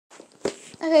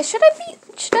Okay, should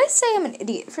I say I'm an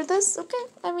idiot for this? Okay,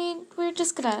 I mean, we're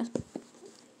just gonna,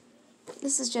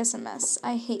 this is just a mess.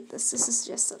 I hate this. This is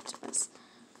just such a mess.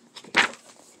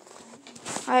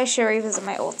 I should revisit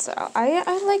my old style.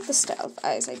 I like the style of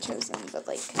eyes I chosen, but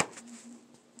like,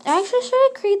 actually, should I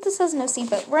create this as an OC?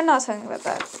 But we're not talking about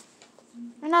that.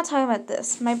 We're not talking about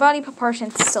this. My body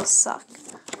proportions still suck.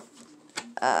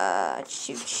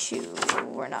 Choo-choo.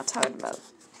 We're not talking about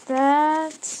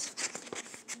that.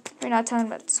 We're not talking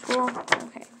about school.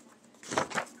 Okay.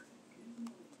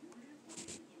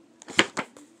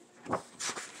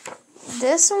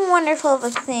 This wonderful of a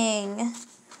thing.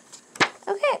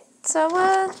 Okay, so,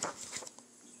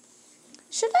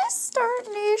 should I start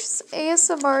an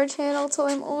ASMR channel till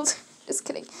I'm old? Just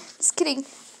kidding. Just kidding.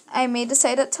 I may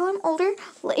decide that till I'm older.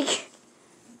 Like,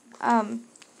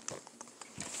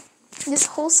 just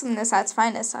wholesomeness at its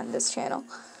finest on this channel.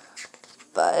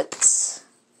 But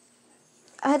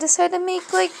I decided to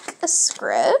make, like, a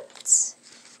script.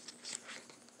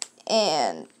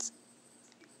 And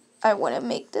I want to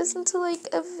make this into, like,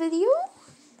 a video.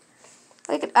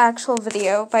 Like an actual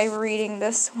video by reading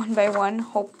this one by one,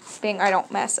 hoping I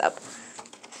don't mess up.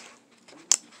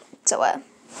 So,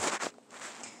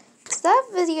 so that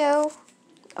video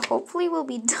hopefully will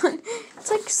be done.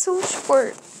 It's like so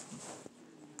short.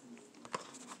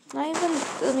 Not even,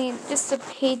 I mean, just a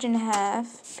page and a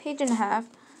half.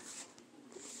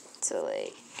 So,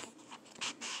 like,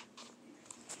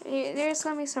 there's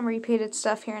gonna be some repeated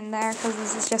stuff here and there because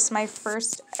this is just my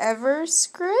first ever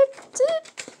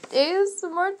scripted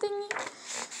ASMR thingy.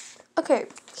 Okay,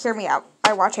 hear me out.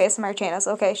 I watch ASMR channels.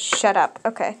 Okay, shut up.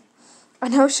 Okay. I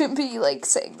know I shouldn't be, like,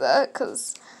 saying that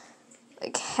because,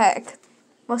 like, heck,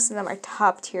 most of them are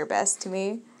top tier best to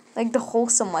me. Like, the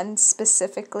wholesome ones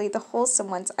specifically. The wholesome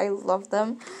ones, I love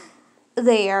them.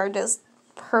 They are just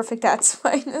perfect at its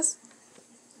finest.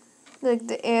 Like,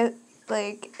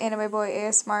 Anime Boy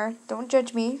ASMR. Don't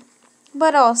judge me.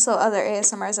 But also other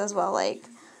ASMRs as well, like,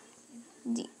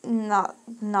 not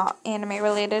anime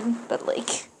related, but,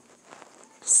 like,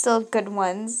 still good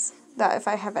ones that if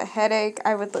I have a headache,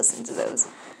 I would listen to those.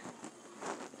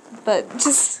 But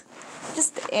just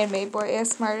the Anime Boy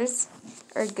ASMRs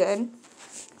are good.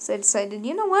 So I decided,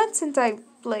 you know what, since I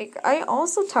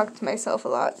also talk to myself a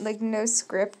lot, like, no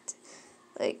script.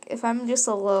 Like, if I'm just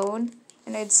alone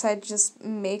and I decide to just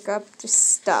make up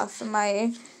just stuff in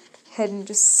my head and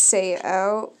just say it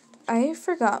out, I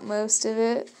forgot most of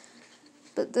it.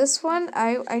 But this one,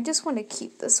 I just want to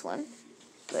keep this one.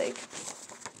 Like,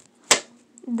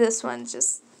 this one's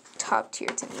just top tier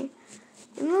to me.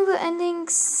 Even though the ending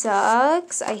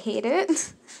sucks, I hate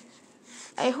it.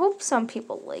 I hope some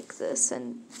people like this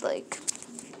and, like,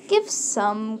 give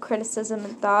some criticism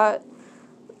and thought.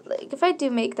 Like, if I do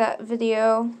make that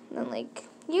video, then, like,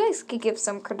 you guys could give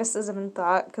some criticism and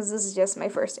thought, because this is just my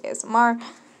first ASMR.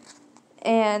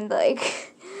 And,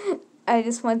 like, I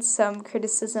just want some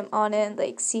criticism on it,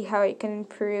 like, see how I can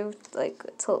improve, like,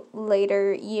 till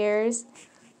later years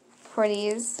for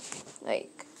these,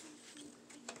 like,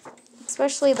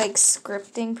 especially, like,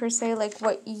 scripting, per se, like,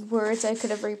 what words I could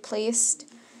have replaced.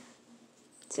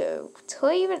 So, till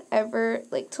I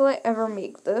ever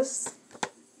make this,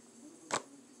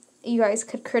 you guys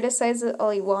could criticize it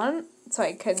all you want, so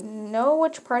I could know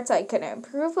which parts I can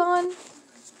improve on.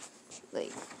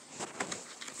 Like,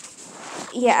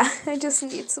 yeah, I just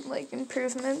need some, like,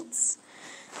 improvements.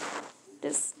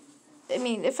 I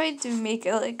mean, if I do make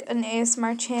it, like, an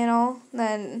ASMR channel,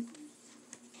 then,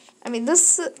 I mean,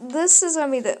 this is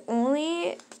gonna be the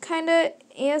only kind of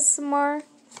ASMR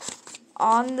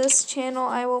on this channel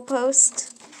I will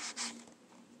post.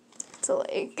 So,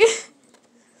 like,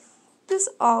 this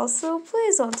also,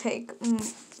 please don't take,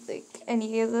 like,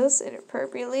 any of this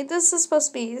inappropriately. This is supposed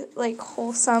to be, like,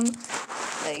 wholesome.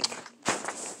 Like,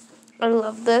 I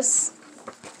love this.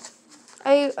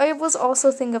 I was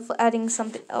also thinking of adding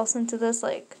something else into this,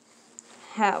 like,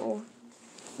 how,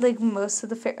 like, most of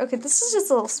the okay, this is just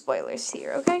little spoilers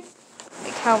here, okay?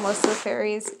 Like, how most of the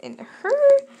fairies in her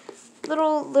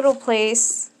little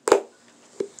place, oh,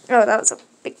 that was a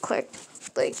big click,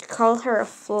 like, call her a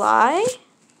fly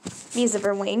because of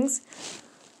her wings.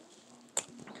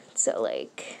 So,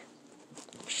 like,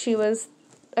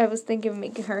 I was thinking of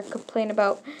making her complain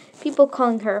about people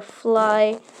calling her a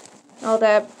fly, all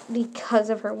that, because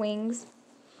of her wings.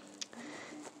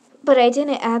 But I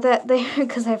didn't add that there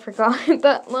because I forgot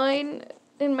that line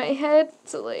in my head.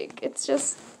 So, like, it's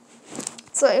just,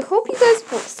 so I hope you guys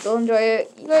will still enjoy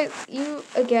it. You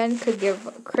again could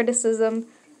give criticism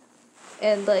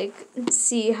and, like,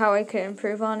 see how I could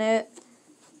improve on it.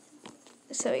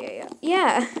 So,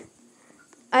 yeah.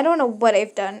 I don't know what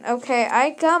I've done. Okay,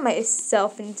 I got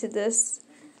myself into this.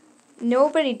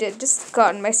 Nobody did. Just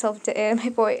gotten myself to my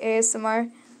boy ASMR.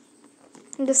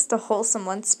 Just the wholesome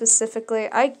one specifically.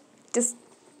 Just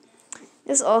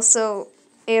also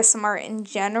ASMR in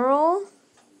general.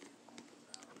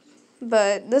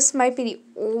 But this might be the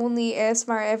only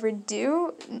ASMR I ever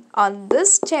do on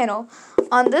this channel.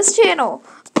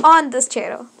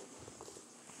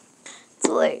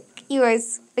 So like, you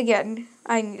guys, again,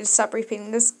 I need to stop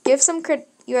repeating this. You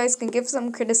guys can give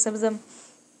some criticism.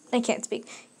 I can't speak.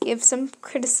 Give some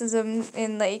criticism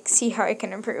and like see how I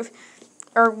can improve.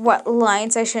 Or what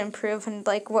lines I should improve and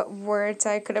like what words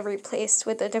I could have replaced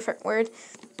with a different word.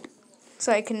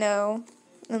 So I can know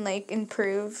and like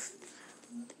improve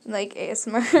like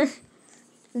ASMR.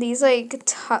 These like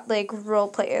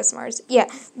roleplay ASMRs. Yeah,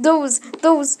 those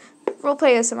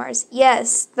roleplay ASMRs.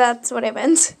 Yes, that's what I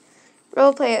meant.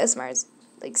 Roleplay ASMRs.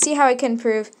 Like, see how I can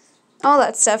improve. All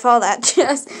that stuff, all that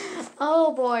jazz.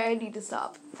 Oh boy, I need to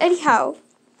stop. Anyhow,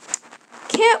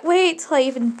 can't wait till I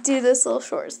even do this little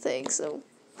shorts thing, so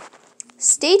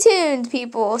stay tuned,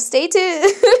 people. Stay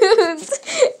tuned.